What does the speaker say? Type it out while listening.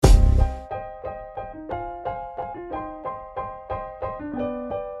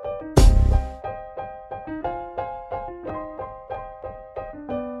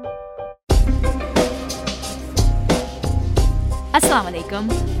Assalamu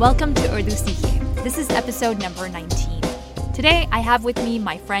alaikum. Welcome to Urdu Seekhiye. This is episode number 19. Today I have with me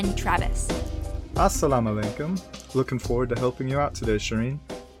my friend Travis. Assalamu alaikum. Looking forward to helping you out today, Shireen.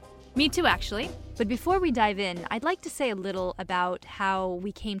 Me too, actually. But before we dive in, I'd like to say a little about how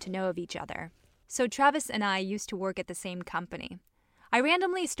we came to know of each other. So Travis and I used to work at the same company. I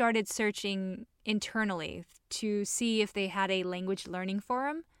randomly started searching internally to see if they had a language learning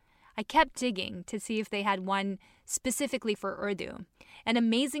forum. I kept digging to see if they had one specifically for Urdu. And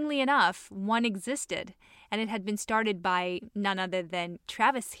amazingly enough, one existed, and it had been started by none other than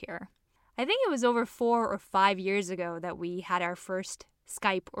Travis here. I think it was over 4 or 5 years ago that we had our first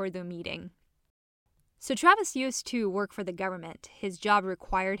Skype Urdu meeting. So Travis used to work for the government. His job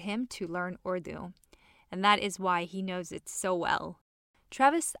required him to learn Urdu, and that is why he knows it so well.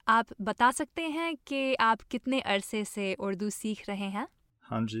 Travis, आप बता सकते हैं कि आप कितने अरसे से उर्दू सीख रहे हैं?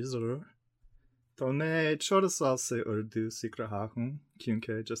 हाँ जी, ज़रूर। तो मैं 14 साल से उर्दू सीख रहा हूँ,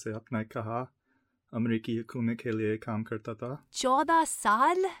 क्योंकि जैसे आपने कहा, अमेरिकी हुकूमत के लिए काम करता था। 14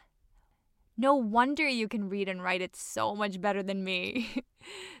 साल? No wonder you can read and write it so much better than me.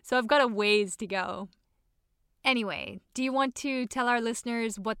 So I've got a ways to go. Anyway, do you want to tell our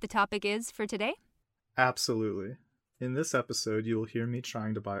listeners what the topic is for today? Absolutely. In this episode, you will hear me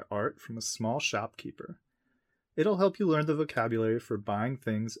trying to buy art from a small shopkeeper. It'll help you learn the vocabulary for buying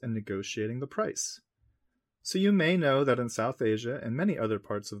things and negotiating the price. So you may know that in South Asia and many other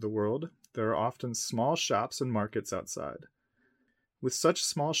parts of the world, there are often small shops and markets outside. With such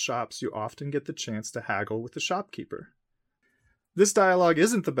small shops, you often get the chance to haggle with the shopkeeper. This dialogue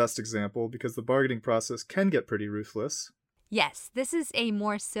isn't the best example because the bargaining process can get pretty ruthless. Yes, this is a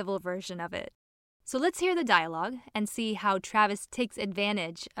more civil version of it. So let's hear the dialogue and see how Travis takes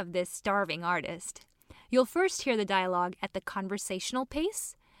advantage of this starving artist. You'll first hear the dialogue at the conversational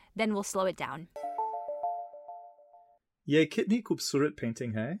pace, then we'll slow it down. ये कितनी खूबसूरत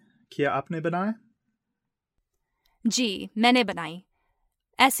painting है, क्या आपने बनाया? जी, मैंने बनाई.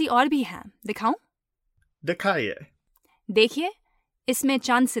 ऐसी और भी हैं, दिखाऊं? दिखाइए. देखिए, इसमें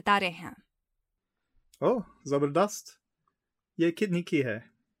चांद सितारे हैं. ओह, जबरदस्त. ये कितनी की है?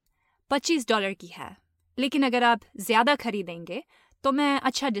 $25 की है. लेकिन अगर आप ज्यादा खरीदेंगे तो मैं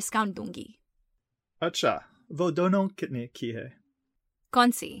अच्छा डिस्काउंट दूंगी. अच्छा, वो दोनों कितने की है?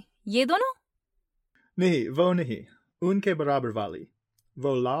 कौन सी? ये दोनों? नहीं, वो नहीं. उनके बराबर वाली.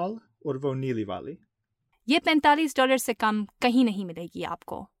 वो लाल और वो नीली वाली. ये $45 से कम कहीं नहीं मिलेगी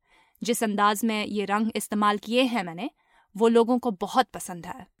आपको. जिस अंदाज में ये रंग इस्तेमाल किए हैं मैंने, वो लोगों को बहुत पसंद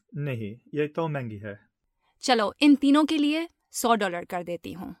है. नहीं, ये तो महंगी है. चलो, इन तीनों के लिए $100 कर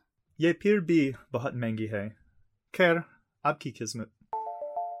देती हूँ. ये फिर भी बहुत महंगी है. खैर, आपकी किस्मत.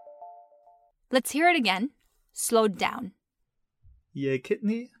 Let's hear it again, slowed down. ये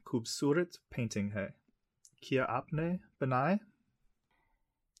कितनी खूबसूरत पेंटिंग है. क्या आपने बनाए?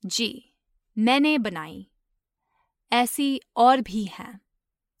 जी, मैंने बनाई. ऐसी और भी हैं.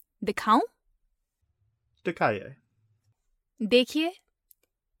 दिखाऊं? दिखाइए. देखिए,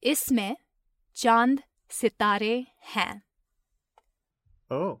 इसमें चांद सितारे हैं.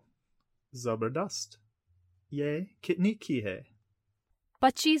 ओह, जबरदस्त. ये कितनी की है?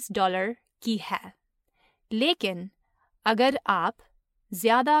 $25 की है. लेकिन अगर आप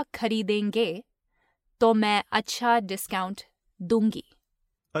ज्यादा खरीदेंगे तो मैं अच्छा डिस्काउंट दूंगी.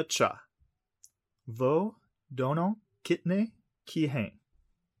 अच्छा, वो दोनों कितने की हैं?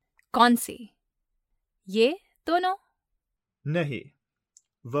 कौन सी? ये दोनों? नहीं,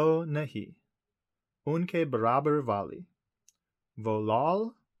 वो नहीं. उनके बराबर वाली. वो लाल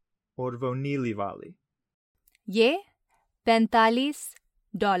और वो नीली वाली. ये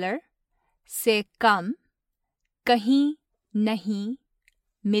 $45 से कम कहीं नहीं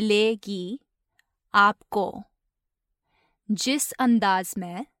मिलेगी आपको. जिस अंदाज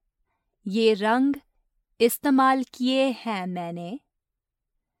में ये रंग इस्तेमाल किए हैं मैंने,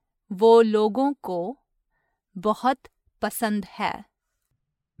 वो लोगों को बहुत पसंद है.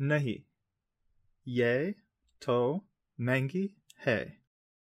 नहीं, ये तो महंगी है.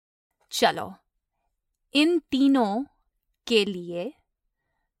 चलो, इन तीनों के लिए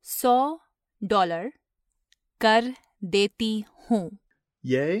 $100 कर देती हूँ.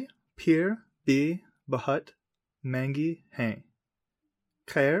 ये फिर भी बहुत महंगी हैं.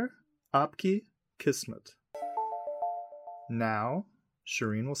 खैर, आपकी किस्मत. Now,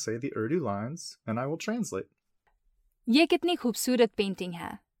 Shireen will say the Urdu lines and I will translate. ये कितनी खूबसूरत पेंटिंग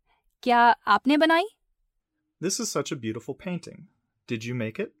है. क्या आपने बनाई? This is such a beautiful painting. Did you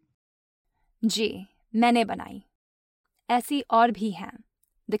make it? जी, मैंने बनाई. ऐसी और भी हैं.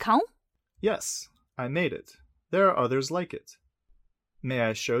 दिखाऊं? Yes, I made it. There are others like it. May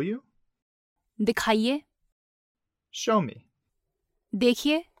I show you? दिखाइए. Show me.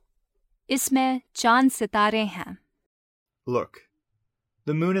 देखिए, इसमें चांद सितारे हैं. Look,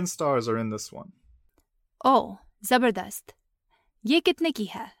 the moon and stars are in this one. ओह, जबरदस्त. ये कितने की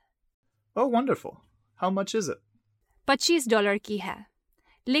है? Oh, wonderful. How much is it? $25 की है.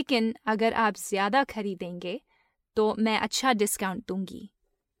 लेकिन अगर आप ज़्यादा खरीदेंगे तो मैं अच्छा डिस्काउंट दूंगी.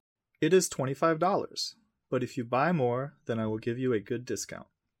 It is $25, but if you buy more, then I will give you a good discount.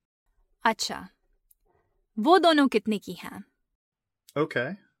 अच्छा, वो दोनों कितने की हैं?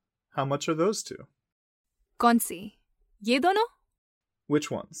 Okay, how much are those two? कौन सी? ये दोनों?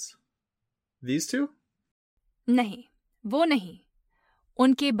 Which ones? These two? नहीं, वो नहीं.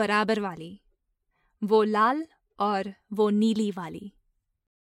 उनके बराबर वाली. वो लाल और वो नीली वाली.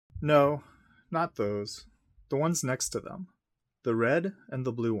 No, not those. The ones next to them. The red and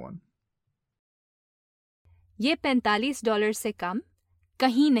the blue one. ये $45 से कम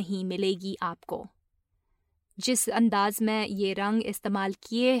कहीं नहीं मिलेगी आपको. जिस अंदाज में ये रंग इस्तेमाल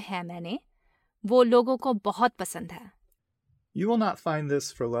किए हैं मैंने, वो लोगों को बहुत पसंद है. You will not find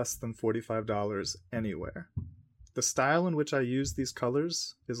this for less than $45 anywhere. The style in which I use these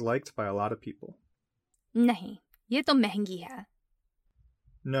colors is liked by a lot of people. नहीं, ये तो महंगी है.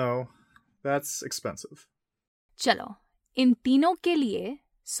 No, that's expensive. चलो, इन तीनों के लिए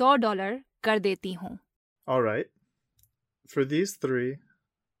 $100 कर देती हूँ. All right. For these three,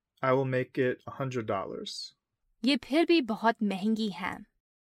 I will make it $100. ये फिर भी बहुत महंगी हैं.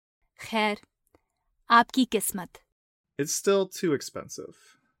 खैर, आपकी किस्मत. It's still too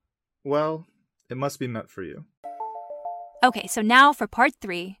expensive. Well, it must be meant for you. Okay, so now for part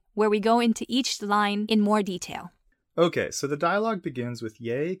 3, where we go into each line in more detail. Okay, so the dialogue begins with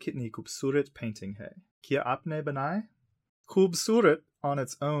Ye kitni khubsurat painting hai. Kya aapne banaye? Khubsurat on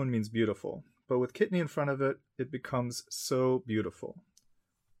its own means beautiful, but with kitni in front of it, it becomes so beautiful.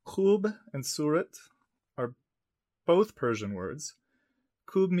 Khub and surat are both Persian words.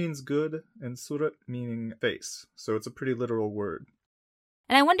 Khub means good and surat meaning face, so it's a pretty literal word.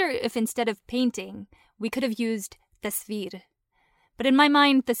 And I wonder if instead of painting, we could have used tasveer. But in my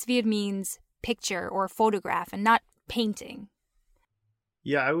mind, tasveer means picture or photograph and not painting.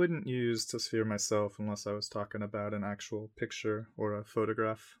 Yeah, I wouldn't use tasveer myself unless I was talking about an actual picture or a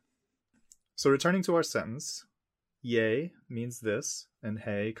photograph. So returning to our sentence, ye means this, and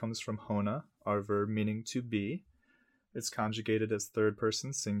hey comes from hona, our verb meaning to be. It's conjugated as third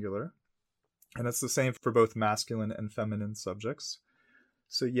person singular, and it's the same for both masculine and feminine subjects.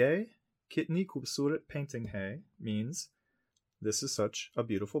 So ye, kitni khubsurat painting hai means this is such a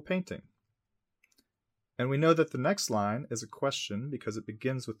beautiful painting. And we know that the next line is a question because it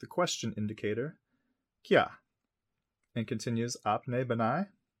begins with the question indicator, kya, and continues apne banai.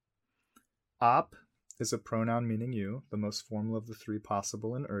 Ap is a pronoun meaning you, the most formal of the three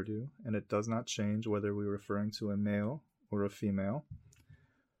possible in Urdu, and it does not change whether we're referring to a male or a female.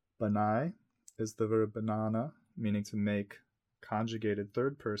 Banai is the verb banana, meaning to make, conjugated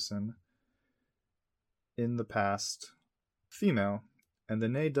third person, in the past, female, and the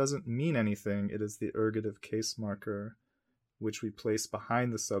ne doesn't mean anything. It is the ergative case marker, which we place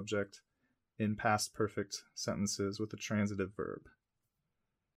behind the subject in past perfect sentences with a transitive verb.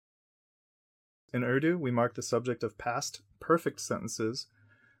 In Urdu, we mark the subject of past perfect sentences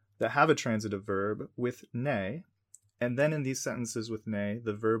that have a transitive verb with ne, and then in these sentences with ne,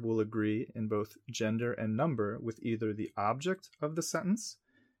 the verb will agree in both gender and number with either the object of the sentence,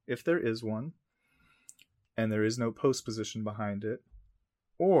 if there is one, and there is no postposition behind it,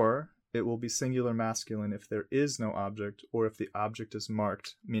 or it will be singular masculine if there is no object, or if the object is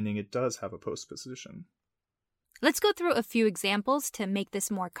marked, meaning it does have a postposition. Let's go through a few examples to make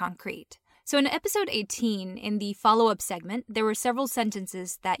this more concrete. So in episode 18, in the follow-up segment, there were several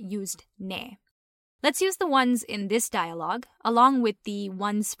sentences that used ne. Let's use the ones in this dialogue, along with the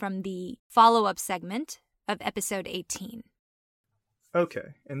ones from the follow-up segment of episode 18.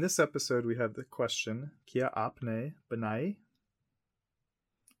 Okay, in this episode we have the question, Kya aapne banai?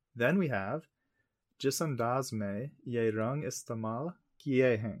 Then we have, Jis andaz mein ye rang istemal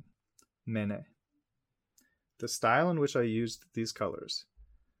kiye hain, maine. The style in which I used these colors.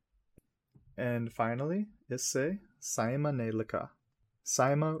 And finally, isse Saima ne likha.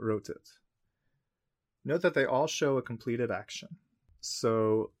 Saima wrote it. Note that they all show a completed action.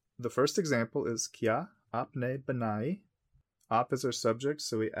 So the first example is Kya aapne banai. Ap is our subject,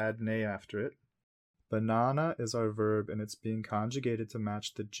 so we add ne after it. Banana is our verb, and it's being conjugated to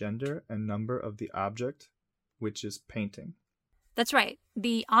match the gender and number of the object, which is painting. That's right.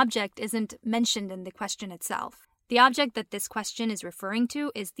 The object isn't mentioned in the question itself. The object that this question is referring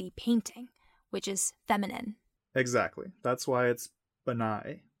to is the painting, which is feminine. Exactly. That's why it's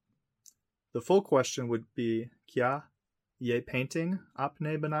banai. The full question would be Kya Ye painting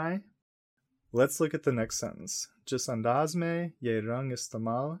apne banai? Let's look at the next sentence. Jis andaz mein ye rang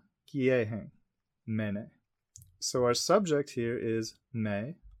istemal kiye hain. Maine. So our subject here is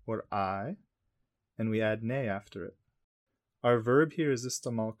me, or I, and we add ne after it. Our verb here is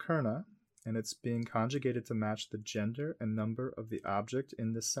istemal karna, and it's being conjugated to match the gender and number of the object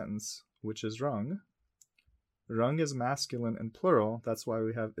in this sentence, which is rang. Rang is masculine and plural, that's why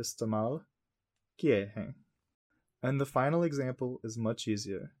we have istemal kiye hain. And the final example is much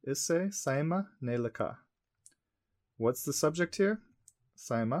easier. Isse saima ne laka. What's the subject here?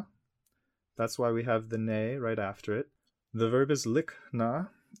 Saima. That's why we have the ne right after it. The verb is likna,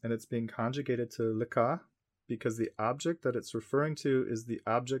 and it's being conjugated to lika because the object that it's referring to is the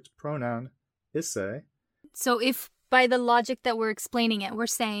object pronoun isse. So if by the logic that we're explaining it, we're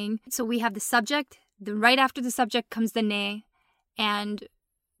saying, so we have the subject, then right after the subject comes the ne, and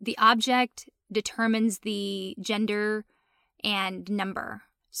the object determines the gender and number.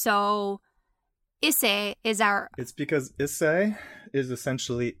 So isse is our... It's because isse is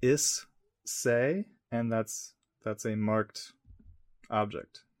essentially is say, and that's a marked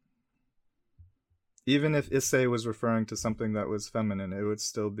object. Even if isse was referring to something that was feminine, it would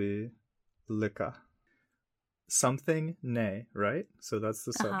still be lika. Something ne, right? So that's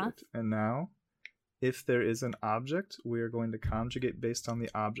the subject. And now, if there is an object, we are going to conjugate based on the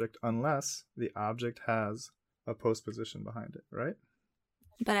object unless the object has a postposition behind it, right?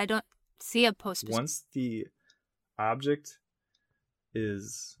 But I don't see a postposition. Once the object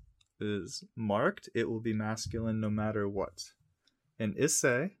is marked, it will be masculine no matter what. And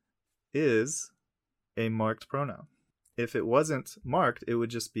isse is a marked pronoun. If it wasn't marked, it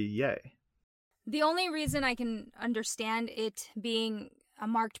would just be ye. The only reason I can understand it being a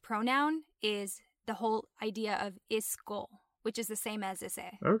marked pronoun is the whole idea of isko, which is the same as isse.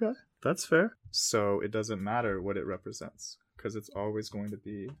 Okay, that's fair. So it doesn't matter what it represents, because it's always going to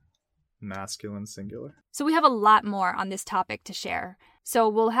be masculine singular. So we have a lot more on this topic to share. So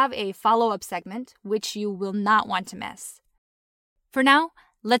we'll have a follow-up segment, which you will not want to miss. For now,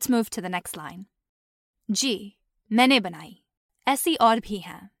 let's move to the next line. जी, मैंने बनाई. ऐसी और भी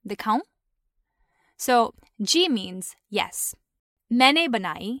हैं. दिखाऊं? So, जी means yes. मैंने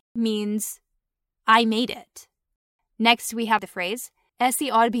बनाई means I made it. Next, we have the phrase ऐसी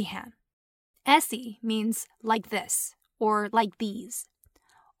और भी हैं. ऐसी means like this or like these.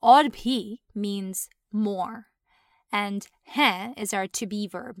 और भी means more. And हैं is our to be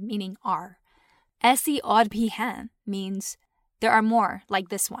verb, meaning are. ऐसी और भी हैं means there are more like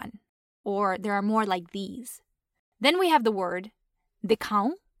this one, or there are more like these. Then we have the word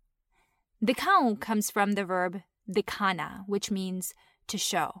दिखाऊं. दिखाऊं comes from the verb दिखाना, which means to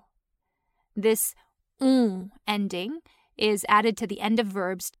show. This ending is added to the end of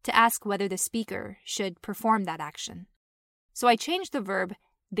verbs to ask whether the speaker should perform that action. So I changed the verb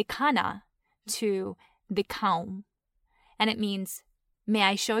दिखाना to दिखाऊं, and it means, may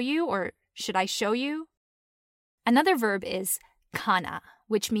I show you, or should I show you? Another verb is खाना,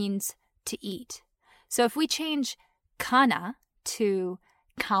 which means to eat. So if we change खाना to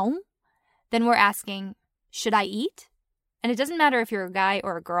खाऊं, then we're asking, should I eat? And it doesn't matter if you're a guy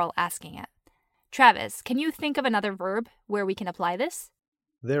or a girl asking it. Travis, can you think of another verb where we can apply this?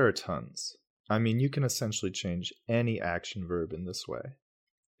 There are tons. I mean, you can essentially change any action verb in this way.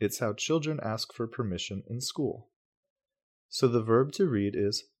 It's how children ask for permission in school. So the verb to read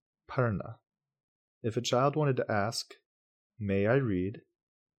is पढ़ना. If a child wanted to ask, may I read,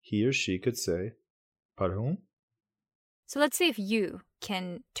 he or she could say, पढ़ूं? So let's see if you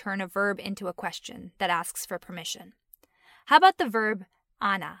can turn a verb into a question that asks for permission. How about the verb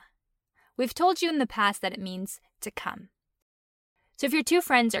आना? We've told you in the past that it means to come. So if your two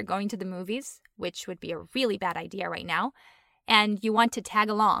friends are going to the movies, which would be a really bad idea right now, and you want to tag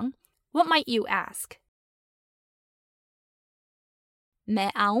along, what might you ask?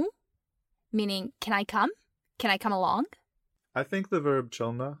 मैं आऊं? Meaning, can I come? Can I come along? I think the verb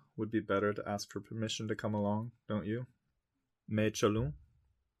चलना would be better to ask for permission to come along, don't you? मैं चलूं?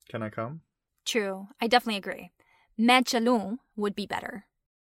 Can I come? True, I definitely agree. मैं चलूं would be better.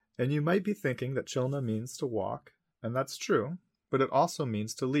 And you might be thinking that चलना means to walk, and that's true, but it also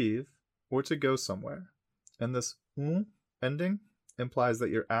means to leave or to go somewhere. And this ending implies that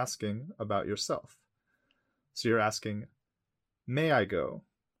you're asking about yourself. So you're asking, may I go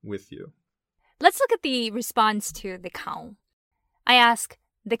with you? Let's look at the response to दिखाऊं. I ask,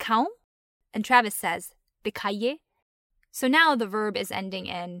 दिखाऊं? And Travis says, दिखाइए? So now the verb is ending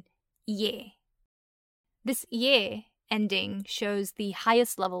in ye. This ye ending shows the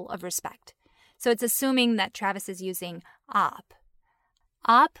highest level of respect. So it's assuming that Travis is using आप.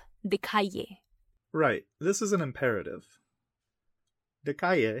 आप दिखाइए. Right. This is an imperative.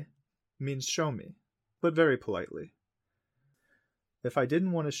 Dekaye means show me, but very politely. If I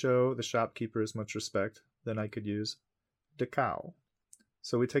didn't want to show the shopkeeper as much respect, then I could use dekao.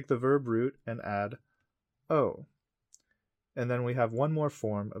 So we take the verb root and add o. And then we have one more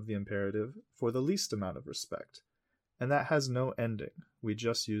form of the imperative for the least amount of respect. And that has no ending. We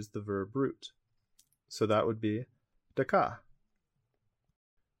just use the verb root. So that would be deka.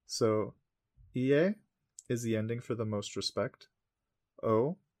 So ie is the ending for the most respect.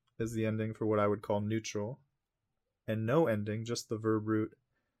 O is the ending for what I would call neutral. And no ending, just the verb root,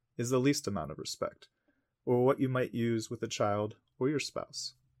 is the least amount of respect, or what you might use with a child or your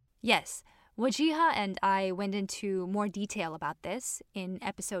spouse. Yes, Wajiha and I went into more detail about this in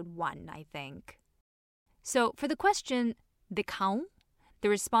episode 1, I think. So for the question, दिखाऊं, the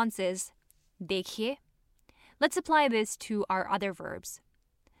response is देखिए. Let's apply this to our other verbs.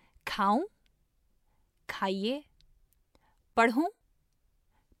 खाऊं, खाइए. पढ़ूं,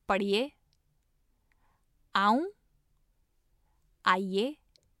 पढ़िए. आऊं, आइए.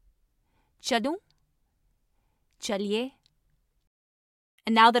 चलूं, चलिए.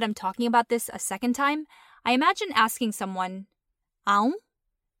 And now that I'm talking about this a second time, I imagine asking someone, आऊं,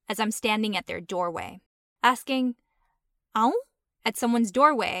 as I'm standing at their doorway. Asking, आऊं, at someone's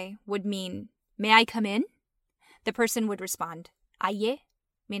doorway would mean, may I come in? The person would respond, आइए,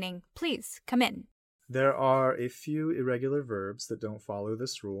 meaning, please, come in. There are a few irregular verbs that don't follow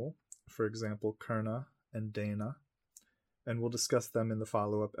this rule. For example, करना and देना. And we'll discuss them in the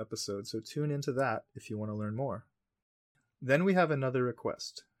follow-up episode, so tune into that if you want to learn more. Then we have another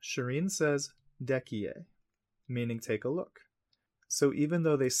request. Shireen says देखिए, meaning take a look. So even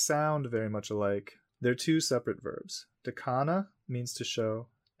though they sound very much alike, they're two separate verbs. Dekana means to show,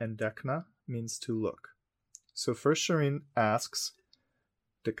 and dekna means to look. So first Shireen asks,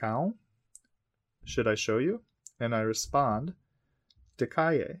 Dekaun? Should I show you? And I respond,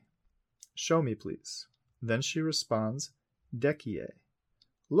 Dekaye. Show me, please. Then she responds, Dekiye.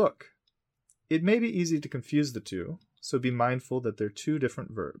 Look. It may be easy to confuse the two, so be mindful that they're two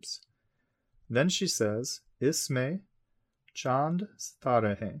different verbs. Then she says, Isme chand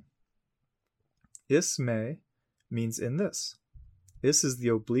starahe. Isme means in this. Is is the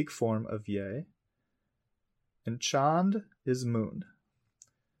oblique form of ye, and chand is moon.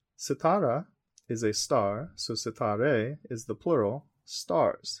 Sitara is a star, so sitare is the plural,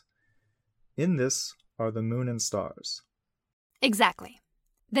 stars. In this are the moon and stars. Exactly.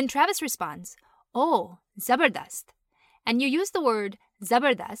 Then Travis responds, oh, zabardast. And you use the word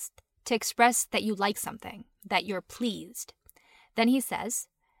zabardast to express that you like something, that you're pleased. Then he says,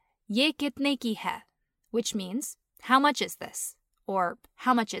 ye kitne ki hai, which means, how much is this? Or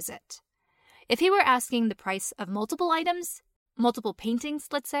how much is it? If he were asking the price of multiple items, multiple paintings,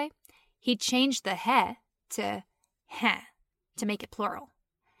 let's say, he'd change the hai to hai to make it plural.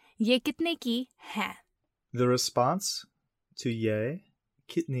 Ye kitne ki hai. The response to ye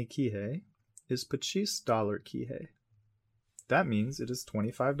kitne ki hai is $25 ki hai. That means it is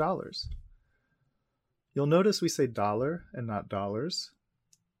 $25. You'll notice we say dollar and not dollars.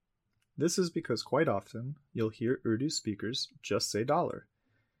 This is because quite often you'll hear Urdu speakers just say dollar,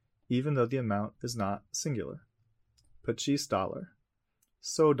 even though the amount is not singular. $25,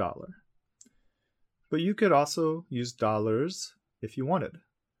 $100. But you could also use dollars if you wanted,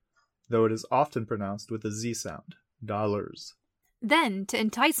 though it is often pronounced with a Z sound, dollars. Then, to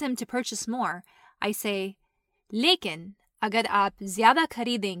entice him to purchase more, I say, लेकिन अगर आप ज़्यादा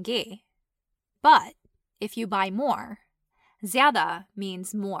खरीदेंगे, but if you buy more, ज़्यादा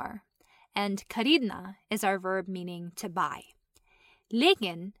means more, and खरीदना is our verb meaning to buy.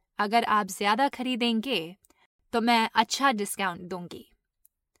 लेकिन अगर आप ज़्यादा खरीदेंगे, तो मैं अच्छा discount दूंगी.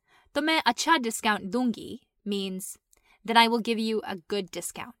 तो मैं अच्छा discount दूंगी means that I will give you a good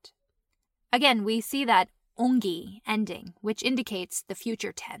discount. Again, we see that ongi ending, which indicates the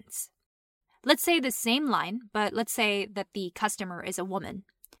future tense. Let's say the same line, but let's say that the customer is a woman.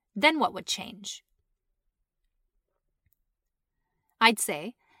 Then what would change? I'd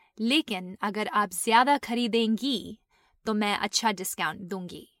say, लेकिन अगर आप ज़्यादा खरीदेंगी, तो मैं अच्छा discount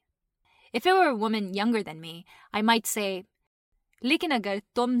दूंगी. If it were a woman younger than me, I might say, लेकिन अगर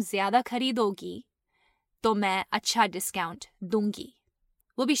तुम ज़्यादा खरीदोगी, तो मैं अच्छा discount दूंगी.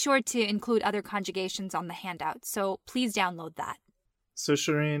 We'll be sure to include other conjugations on the handout, so please download that. So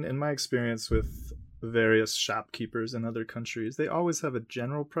Shireen, in my experience with various shopkeepers in other countries, they always have a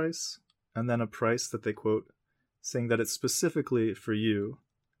general price and then a price that they quote, saying that it's specifically for you,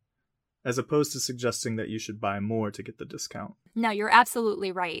 as opposed to suggesting that you should buy more to get the discount. No, you're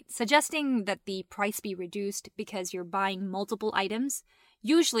absolutely right. Suggesting that the price be reduced because you're buying multiple items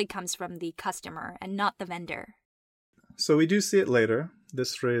usually comes from the customer and not the vendor. So we do see it later,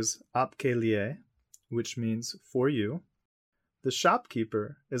 this phrase आपके लिए, which means for you. The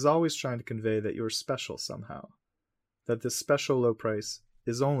shopkeeper is always trying to convey that you're special somehow, that this special low price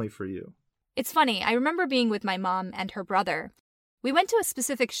is only for you. It's funny, I remember being with my mom and her brother. We went to a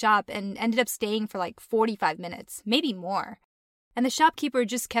specific shop and ended up staying for like 45 minutes, maybe more. And the shopkeeper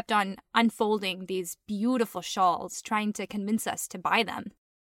just kept on unfolding these beautiful shawls, trying to convince us to buy them.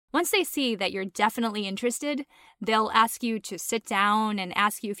 Once they see that you're definitely interested, they'll ask you to sit down and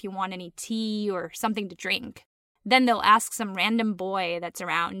ask you if you want any tea or something to drink. Then they'll ask some random boy that's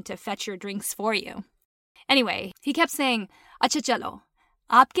around to fetch your drinks for you. Anyway, he kept saying, "Acha chalo,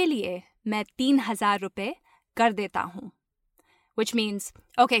 aapke liye main 3,000 rupees kar deta hu." Which means,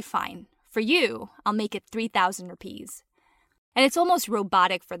 okay, fine. For you, I'll make it 3,000 rupees. And it's almost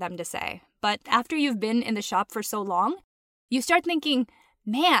robotic for them to say. But after you've been in the shop for so long, you start thinking,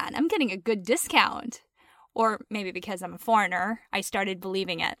 man, I'm getting a good discount. Or maybe because I'm a foreigner, I started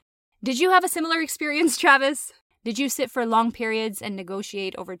believing it. Did you have a similar experience, Travis? Did you sit for long periods and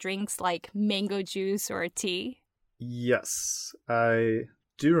negotiate over drinks like mango juice or tea? Yes, I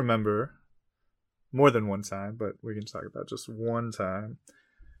do remember more than one time, but we can talk about just one time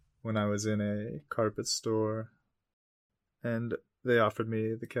when I was in a carpet store and they offered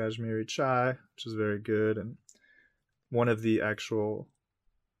me the Kashmiri chai, which is very good, and one of the actual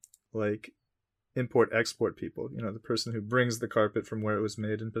like import-export people, the person who brings the carpet from where it was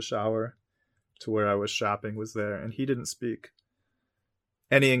made in Peshawar to where I was shopping was there, and he didn't speak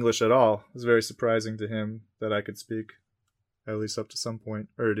any English at all. It was very surprising to him that I could speak, at least up to some point,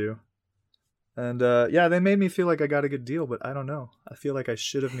 Urdu. And they made me feel like I got a good deal, but I don't know. I feel like I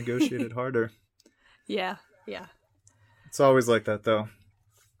should have negotiated harder. Yeah. It's always like that, though.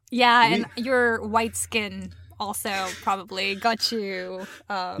 Yeah, and your white skin also probably got you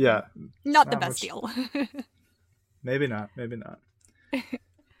not the best deal. Maybe not.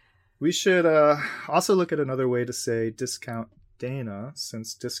 We should also look at another way to say discount dana,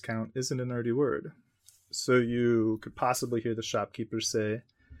 since discount isn't an Urdu word. So you could possibly hear the shopkeeper say,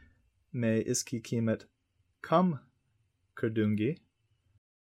 "Main iski कीमत kam कर दूंगी."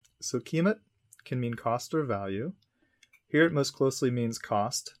 So कीमत can mean cost or value. Here it most closely means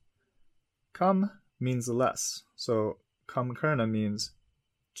cost. Kam means less. So kam karna means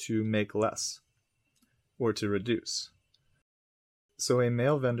to make less or to reduce. So a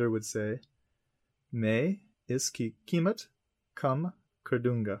male vendor would say, "Main iski कीमत kam कर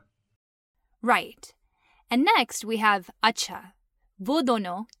दूंगा." Right. And next we have acha. वो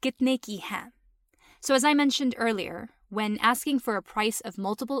दोनों कितने की हैं? So as I mentioned earlier, when asking for a price of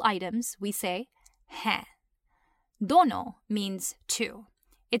multiple items, we say हैं. Dono means two.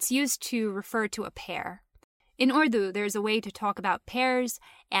 It's used to refer to a pair. In Urdu, there's a way to talk about pairs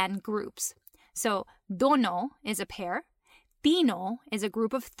and groups. So dono is a pair, tino is a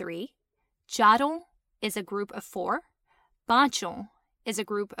group of three, charon is a group of four, panchon is a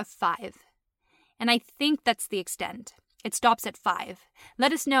group of five. And I think that's the extent. It stops at 5.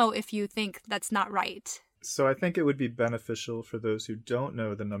 Let us know if you think that's not right. So I think it would be beneficial for those who don't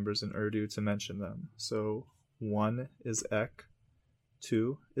know the numbers in Urdu to mention them. So 1 is ek,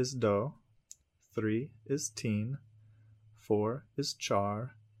 2 is do, 3 is teen, 4 is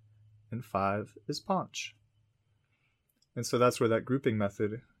char, and 5 is panch. And so that's where that grouping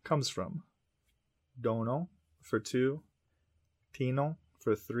method comes from. Dono for 2, tino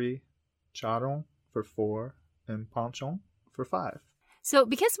for 3, charon for 4, and panchon for 5. So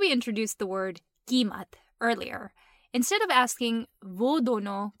because we introduced the word कीमत earlier, instead of asking वो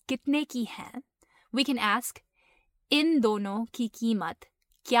दोनों कितने की हैं, we can ask इन दोनों की कीमत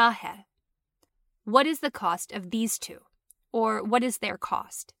क्या है? What is the cost of these two? Or what is their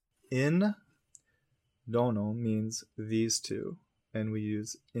cost? In dono means these two, and we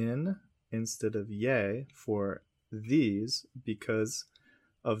use in instead of ye for these because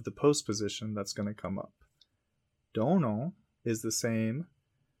of the postposition that's going to come up. Dono is the same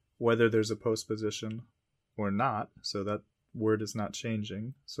whether there's a postposition or not, so that word is not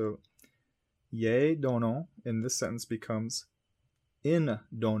changing. So ye dono in this sentence becomes in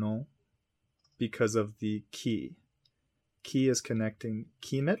dono because of the ki. Ki is connecting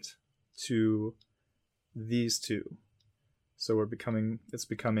kimet to these two. So it's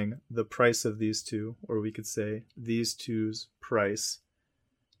becoming the price of these two, or we could say these two's price.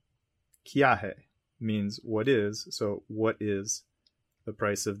 Kya hai means what is, so what is the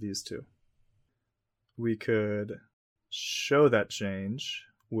price of these two? We could show that change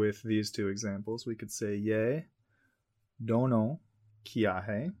with these two examples. We could say ye dono kya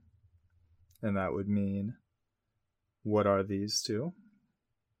hai, and that would mean what are these two?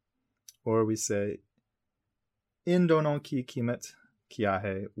 Or we say In dono ki कीमत क्या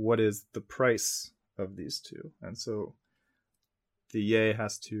है? What is the price of these two? And so the ye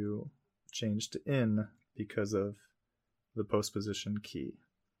has to change to in because of the postposition ki.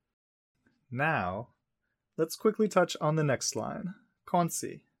 Now, let's quickly touch on the next line.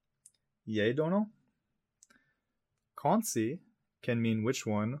 Kaunsi. Ye dono? Kaunsi can mean which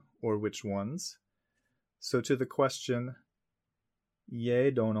one or which ones. So to the question,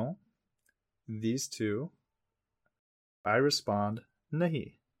 ye dono, these two, I respond,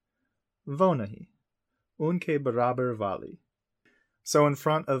 nahi, wo nahi, unke barabar wali. So in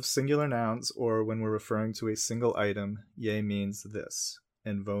front of singular nouns or when we're referring to a single item, ye means this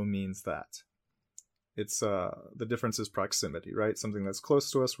and wo means that. It's the difference is proximity, right? Something that's close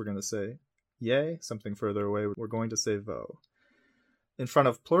to us, we're going to say ye. Something further away, we're going to say wo. In front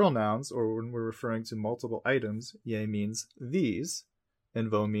of plural nouns, or when we're referring to multiple items, ye means these,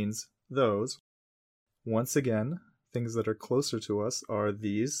 and wo means those. Once again, things that are closer to us are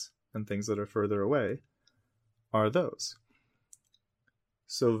these, and things that are further away are those.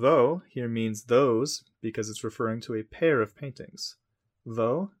 So wo here means those because it's referring to a pair of paintings.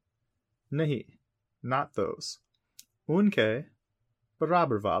 Wo, nahi, not those. Unke,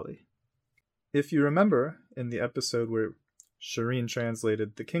 barabar wali. If you remember in the episode where Shireen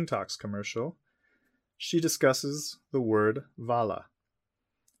translated the King Talks commercial, she discusses the word vala.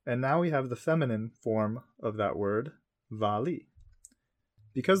 And now we have the feminine form of that word, vali.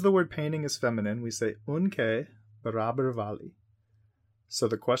 Because the word painting is feminine, we say unke barabar wali. So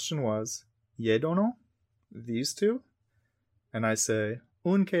the question was, ye dono? These two? And I say,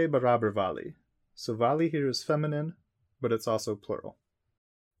 unke barabar wali. So vali here is feminine, but it's also plural.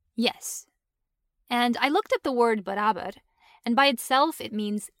 Yes. And I looked at the word barabar, and by itself it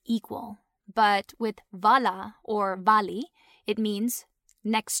means equal. But with vala or vali, it means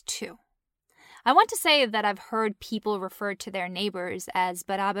next to. I want to say that I've heard people refer to their neighbors as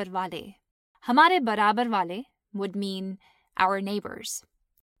barabar wale. Hamare barabar wale would mean our neighbors.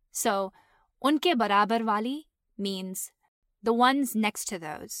 So, unke barabar wali means the ones next to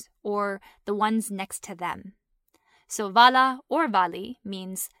those, or the ones next to them. So vala or vali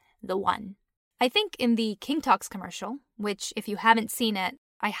means the one. I think in the King Talks commercial, which if you haven't seen it,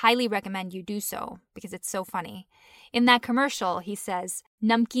 I highly recommend you do so because it's so funny. In that commercial, he says,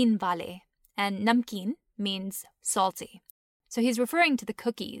 namkeen wale, and namkeen means salty. So he's referring to the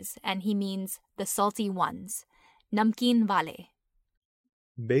cookies, and he means the salty ones. Namkeen wale.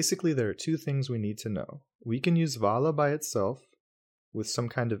 Basically, there are two things we need to know. We can use vala by itself with some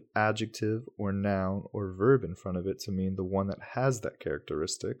kind of adjective or noun or verb in front of it to mean the one that has that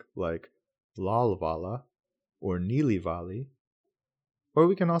characteristic, like lal vala or neeli wali. Or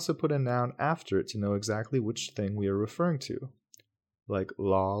we can also put a noun after it to know exactly which thing we are referring to, like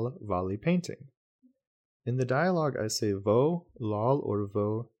lal wali painting. In the dialogue, I say wo lal or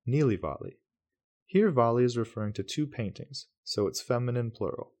wo neeli wali. Here, wali is referring to two paintings, so it's feminine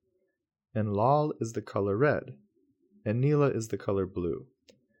plural. And lal is the color red, and neela is the color blue.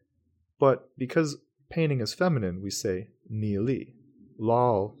 But because painting is feminine, we say neeli.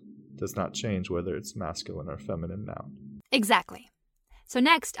 Lal does not change whether it's masculine or feminine noun. Exactly. So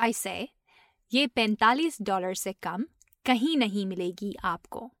next I say, ये $45 से कम कहीं नहीं मिलेगी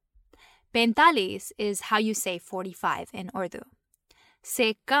आपको. 45 is how you say 45 in Urdu.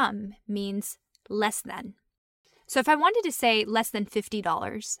 Se kam means less than. So if I wanted to say less than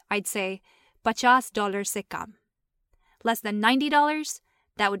 $50, I'd say $50 se kam. Less than $90,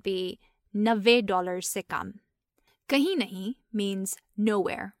 that would be $90 se kam. Kahin nahi means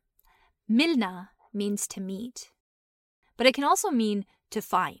nowhere. Milna means to meet. But it can also mean to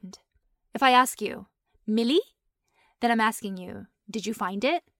find. If I ask you, mili? Then I'm asking you, did you find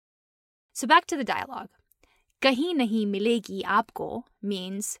it? So back to the dialogue. Kahin nahi milegi aapko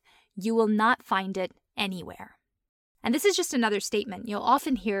means you will not find it anywhere. And this is just another statement you'll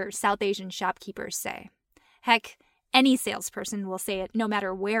often hear South Asian shopkeepers say. Heck, any salesperson will say it no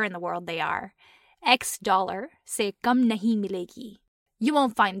matter where in the world they are. X dollar se kam nahi milegi. You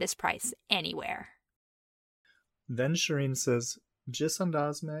won't find this price anywhere. Then Shireen says, Jis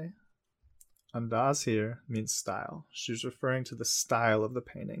andaz mein? Andaz here means style. She's referring to the style of the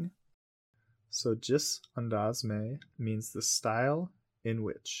painting. So jis andaz mein means the style in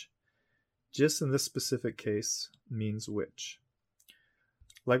which. Jis in this specific case means which.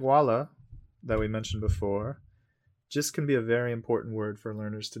 Like wala, that we mentioned before, jis can be a very important word for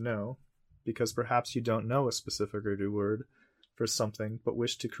learners to know, because perhaps you don't know a specific Urdu word for something, but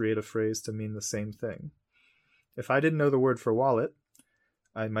wish to create a phrase to mean the same thing. If I didn't know the word for wallet,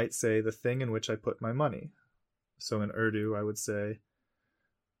 I might say the thing in which I put my money. So in Urdu, I would say,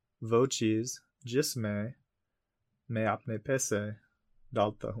 Wo cheez jis mein मैं अपने पैसे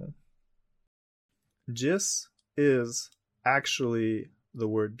डालता हूँ. Jis is actually the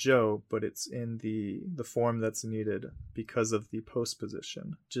word Joe, but it's in the form that's needed because of the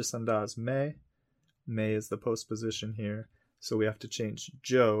postposition. Jis andaz me. Me is the postposition here, so we have to change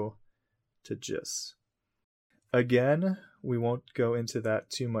Joe to Jis. Again, we won't go into that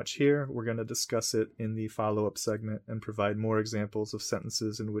too much here. We're going to discuss it in the follow-up segment and provide more examples of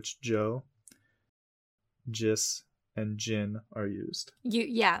sentences in which Joe, Jis, and Jin are used.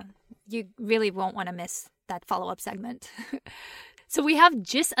 You really won't want to miss that follow-up segment. So we have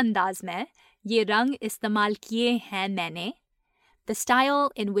जिस अंदाज में ये रंग इस्तेमाल किए हैं मैंने, the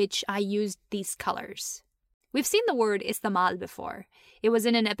style in which I used these colors. We've seen the word istamal before. It was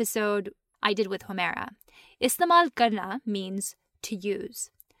in an episode I did with Humera. Istamal karna means to use.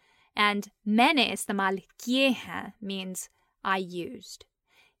 And मैंने इस्तेमाल किए हैं means I used.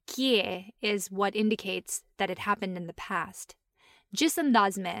 किए is what indicates that it happened in the past. जिस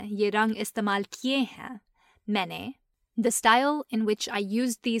अंदाज में ये रंग इस्तेमाल किए हैं मैंने, the style in which I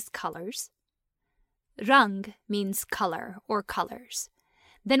used these colors. Rang means color or colors.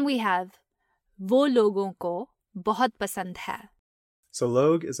 Then we have वो लोगों को बहुत पसंद है. So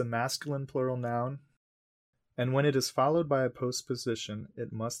log is a masculine plural noun, and when it is followed by a postposition,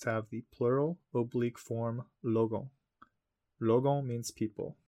 it must have the plural oblique form logon. Logon means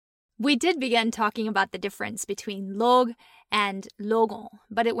people. We did begin talking about the difference between log and logon,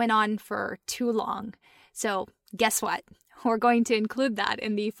 but it went on for too long. So guess what? We're going to include that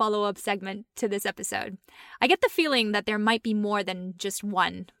in the follow-up segment to this episode. I get the feeling that there might be more than just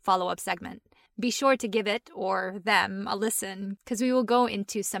one follow-up segment. Be sure to give it or them a listen, because we will go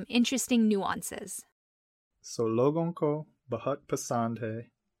into some interesting nuances. So logon ko bahut pasand hai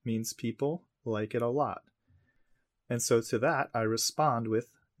means people like it a lot. And so to that, I respond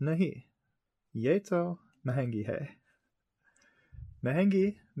with nahi. Ye to mehengi hai.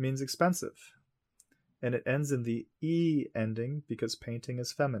 Mehengi means expensive, and it ends in the E ending because painting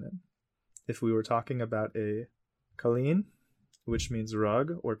is feminine. If we were talking about a kaleen, which means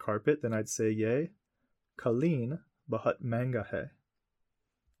rug or carpet, then I'd say ye kaleen bahut mehenga hai.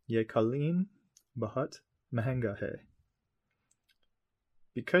 Ye kaleen bahut mehenga hai.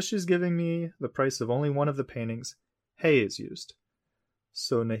 Because she's giving me the price of only one of the paintings, hai is used.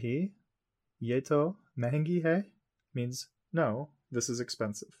 So nahi, ye to mehengi hai means no, this is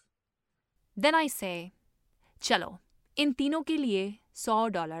expensive. Then I say, चलो, इन तीनों के लिए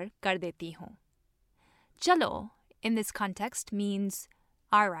 $100 कर देती हूँ. चलो, in this context, means,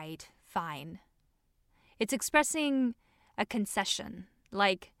 all right, fine. It's expressing a concession,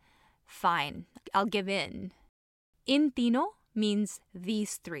 like, fine, I'll give in. In तीनों means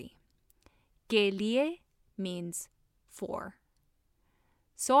these three. के लिए means for.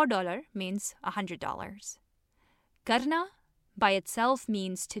 $100 means $100. Karna by itself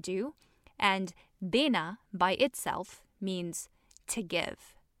means to do, and dena by itself means to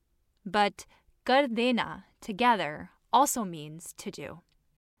give. But kar dena together also means to do.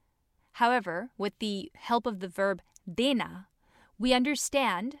 However, with the help of the verb dena, we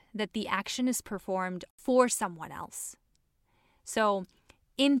understand that the action is performed for someone else. So,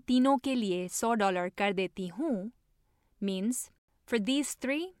 इन तीनों के लिए $100 कर देती हूँ means, for these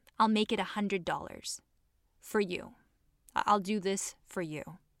three, I'll make it $100. For you. I'll do this for you.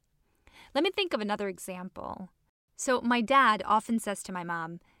 Let me think of another example. So my dad often says to my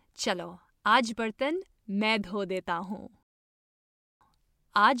mom, चलो, आज बर्तन मैं धो देता हूँ.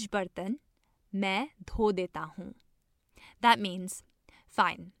 आज बर्तन मैं धो देता हूँ. That means,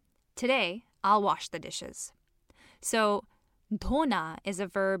 fine, today I'll wash the dishes. So, dhona is a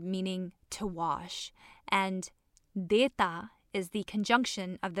verb meaning to wash, and deta is the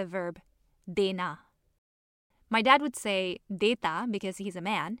conjunction of the verb dena. My dad would say deta because he's a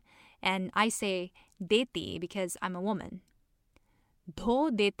man, and I say deti because I'm a woman. Dho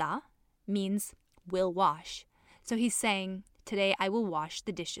deta means will wash. So he's saying, today I will wash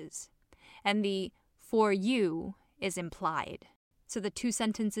the dishes. And the for you is implied. So the two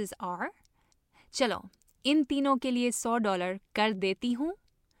sentences are, चलो, इन तीनों के लिए $100 कर देती हूँ,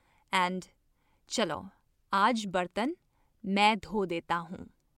 and चलो, आज बर्तन मैं धो देता हूँ.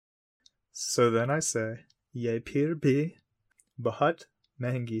 So then I say, ye pir bhi bahut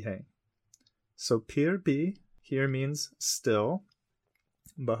mehengi hai. So pir bhi here means still,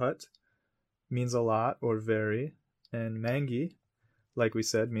 bahut means a lot or very, and mehengi, like we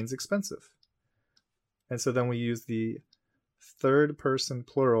said, means expensive. And so then we use the third person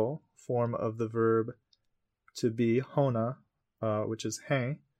plural form of the verb to be hona, which is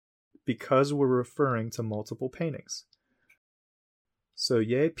hai, because we're referring to multiple paintings. So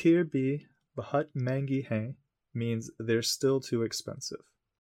ye pir bhi bahut mehengi hai means they're still too expensive.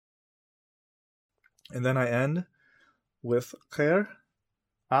 And then I end with khair,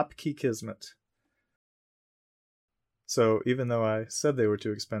 aapki kismet. So even though I said they were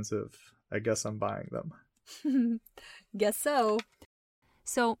too expensive, I guess I'm buying them. Guess so.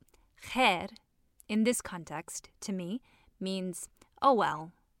 So, khair, in this context, to me, means, oh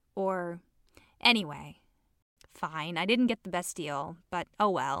well, or anyway. Fine, I didn't get the best deal, but oh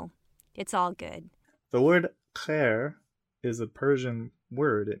well, it's all good. The word khair is a Persian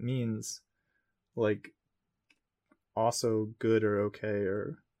word. It means like also good or okay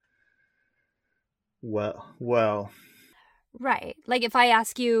or well. Right. Like if I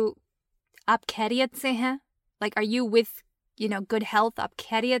ask you, aap khairiyat se hain? Like, are you with, good health? Aap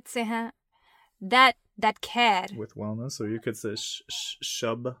khairiyat se hain? That khair. With wellness, so you could say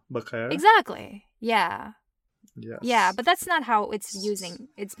shab bakhair. Exactly. Yeah. Yes. Yeah, but that's not how it's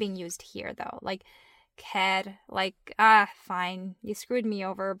being used here though. Like khair, like fine, you screwed me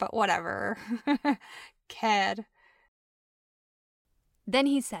over, but whatever. Khair. Then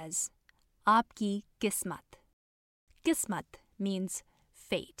he says, aapki kismat. Kismat means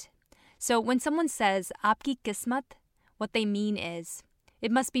fate. So when someone says aapki kismat, what they mean is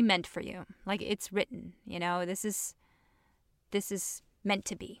it must be meant for you. Like it's written, this is meant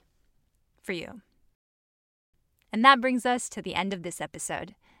to be for you. And that brings us to the end of this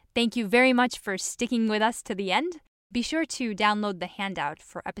episode. Thank you very much for sticking with us to the end. Be sure to download the handout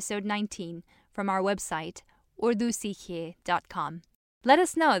for episode 19 from our website, urdusikhiye.com. Let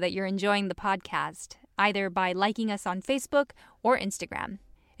us know that you're enjoying the podcast, either by liking us on Facebook or Instagram.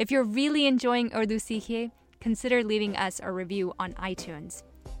 If you're really enjoying Urdu Sikhiye, consider leaving us a review on iTunes.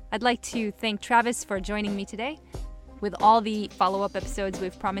 I'd like to thank Travis for joining me today. With all the follow-up episodes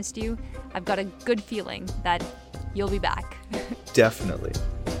we've promised you, I've got a good feeling that you'll be back. Definitely.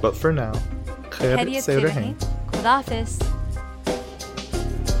 But for now, khairit se rahein. Khuda Hafiz.